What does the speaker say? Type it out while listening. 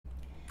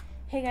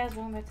Hey guys,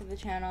 welcome back to the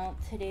channel.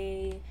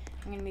 Today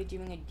I'm going to be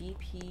doing a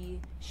DP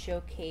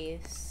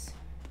showcase.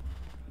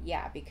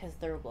 Yeah, because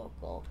they're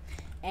local.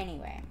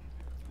 Anyway,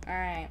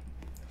 alright,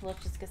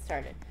 let's just get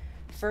started.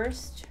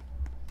 First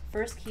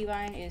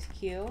keybind is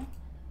Q.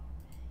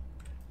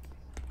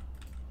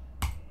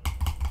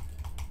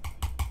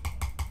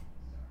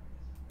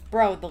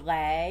 Bro, the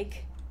lag,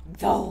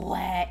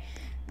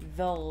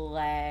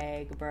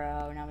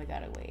 bro. Now we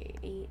gotta wait.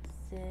 8,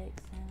 6,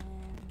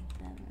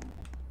 7,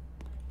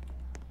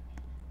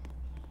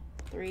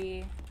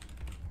 3.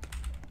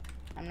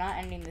 I'm not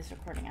ending this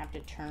recording. I'm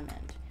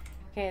determined.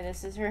 Okay,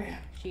 this is her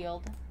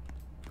shield.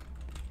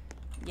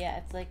 Yeah,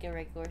 it's like a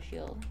regular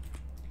shield.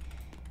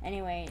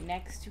 Anyway,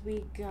 next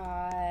we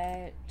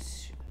got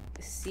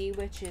C,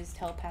 which is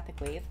telepathic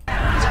wave.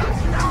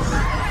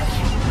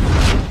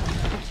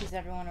 Pushes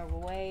everyone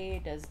away,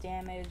 does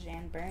damage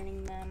and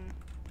burning them.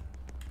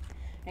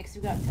 Next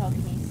we got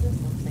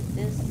telekinesis, looks like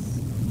this,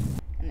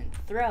 and then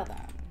throw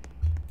them.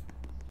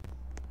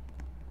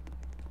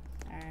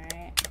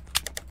 Alright.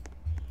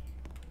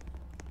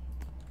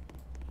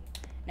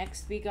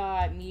 Next we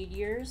got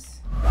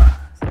meteors,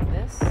 looks like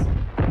this.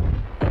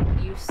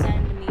 You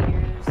send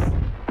meteors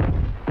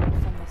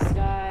from the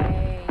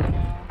sky, you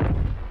know.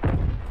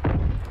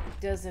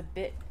 Does a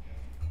bit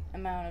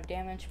amount of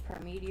damage per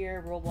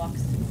meteor. Roblox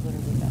is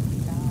literally about to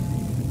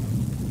die.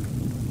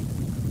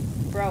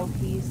 Bro,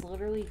 he's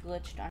literally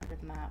glitched under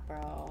the map,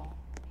 bro.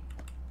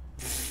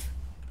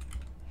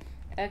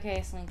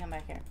 Okay, Celine, come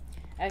back here.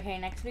 Okay,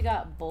 next we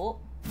got Bolt.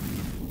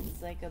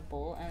 It's like a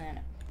bolt, and then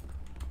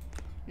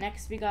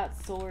next we got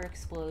Solar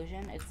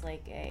Explosion. It's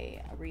like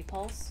a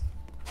repulse.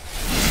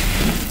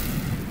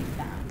 Like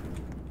that.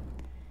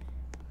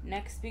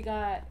 Next we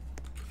got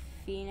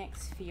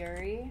Phoenix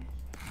Fury.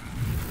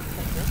 It's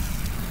like this.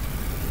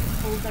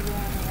 Pulls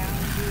everyone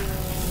around you,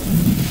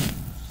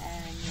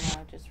 and you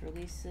know, just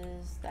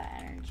releases that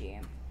energy.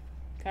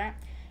 Okay.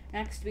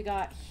 Next we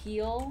got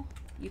heal.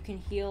 You can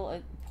heal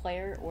a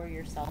player or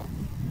yourself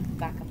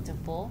back up to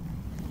full.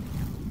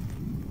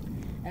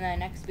 And then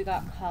next we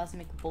got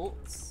cosmic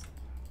bolts.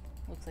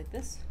 Looks like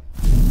this.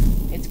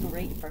 It's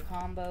great for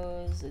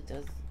combos. It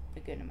does a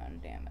good amount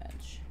of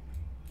damage.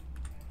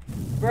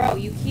 Bro,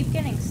 you keep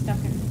getting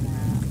stuck in the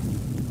map.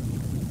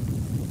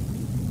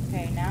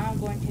 Okay, now I'm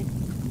going to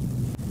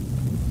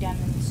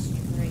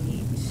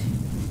demonstrate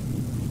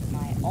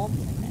my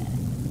ultimate.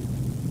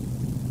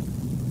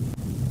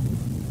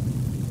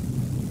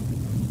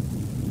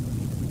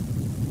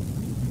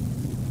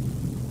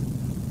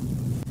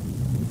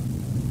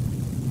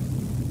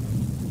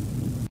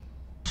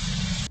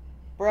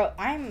 Bro,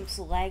 I'm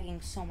lagging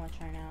so much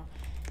right now.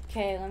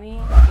 Okay, let me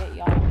get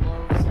y'all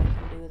low so I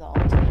can do the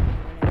ultimate.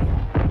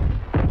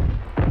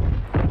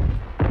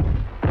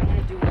 I'm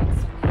gonna do it on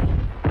Celine.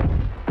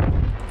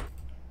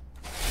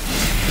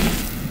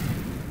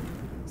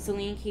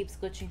 Celine keeps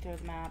glitching through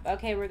the map.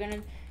 Okay,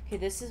 okay,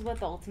 this is what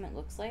the ultimate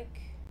looks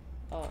like.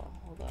 Oh,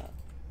 hold up.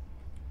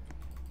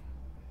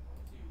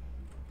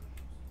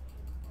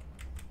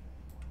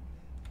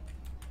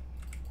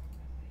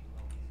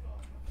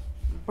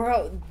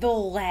 Bro, the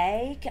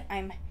lag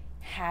I'm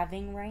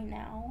having right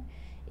now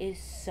is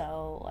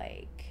so,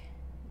 like,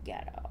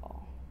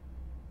 ghetto.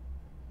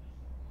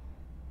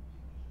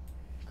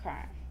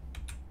 Okay.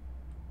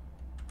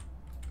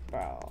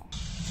 Bro.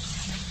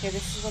 Okay,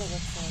 this is what it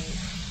looks like.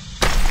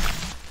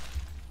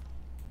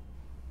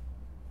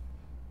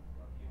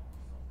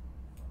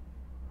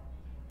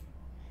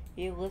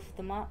 You lift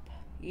them up,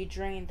 you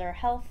drain their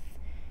health,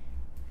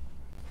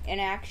 and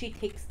it actually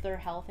takes their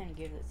health and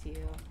gives it to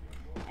you.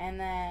 And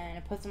then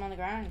it puts them on the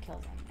ground and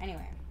kills them.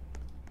 Anyway,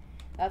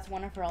 that's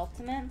one of her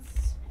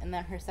ultimates. And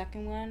then her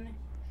second one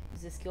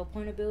is the skill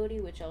point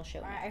ability, which I'll show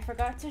you. I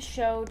forgot to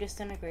show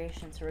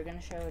disintegration, so we're going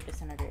to show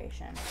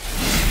disintegration.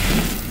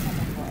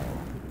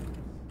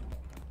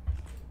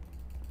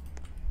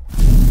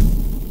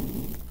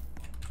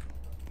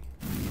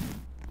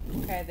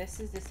 Okay, this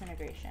is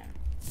disintegration.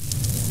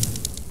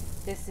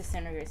 This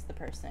disintegrates the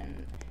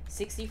person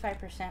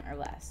 65% or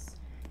less.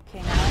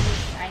 Okay,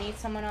 now I need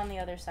someone on the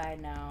other side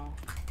now.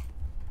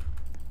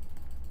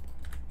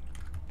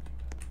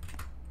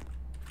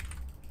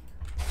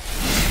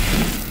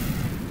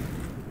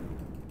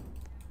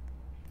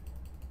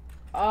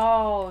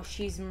 Oh,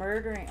 she's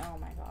murdering. Oh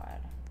my god.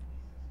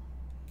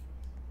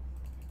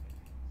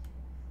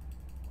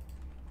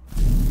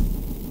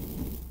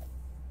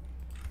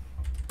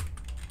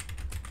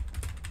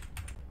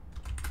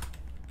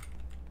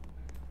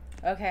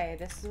 Okay,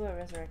 this is what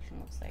resurrection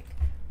looks like.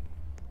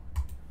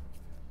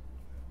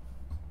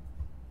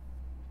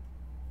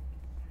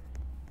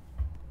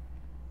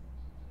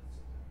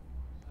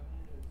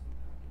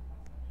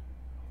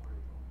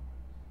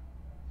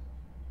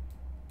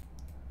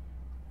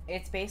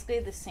 It's basically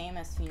the same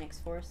as Phoenix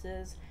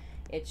Forces.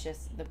 It's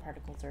just the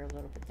particles are a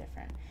little bit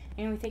different.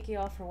 Anyway, thank you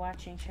all for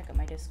watching. Check out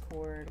my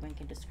Discord,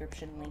 link in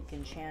description, link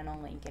in channel,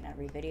 link in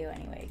every video.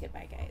 Anyway,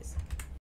 goodbye guys.